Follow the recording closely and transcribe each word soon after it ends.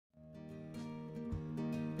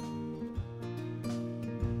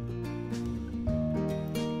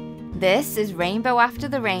This is Rainbow After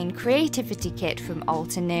the Rain Creativity Kit from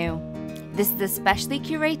Altenew. This is a specially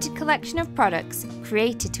curated collection of products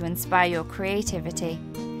created to inspire your creativity.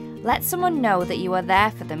 Let someone know that you are there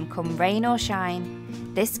for them come rain or shine.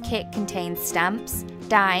 This kit contains stamps,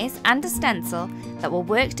 dies and a stencil that will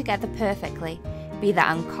work together perfectly, be that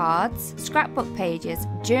on cards, scrapbook pages,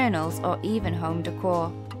 journals or even home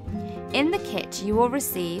decor. In the kit you will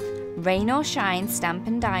receive Rain or Shine stamp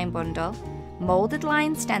and die bundle, moulded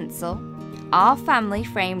line stencil, our family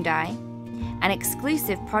frame die. An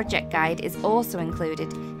exclusive project guide is also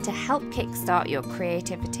included to help kickstart your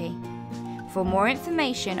creativity. For more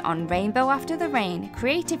information on Rainbow After the Rain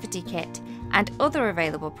Creativity Kit and other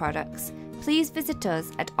available products, please visit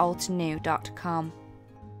us at altenew.com.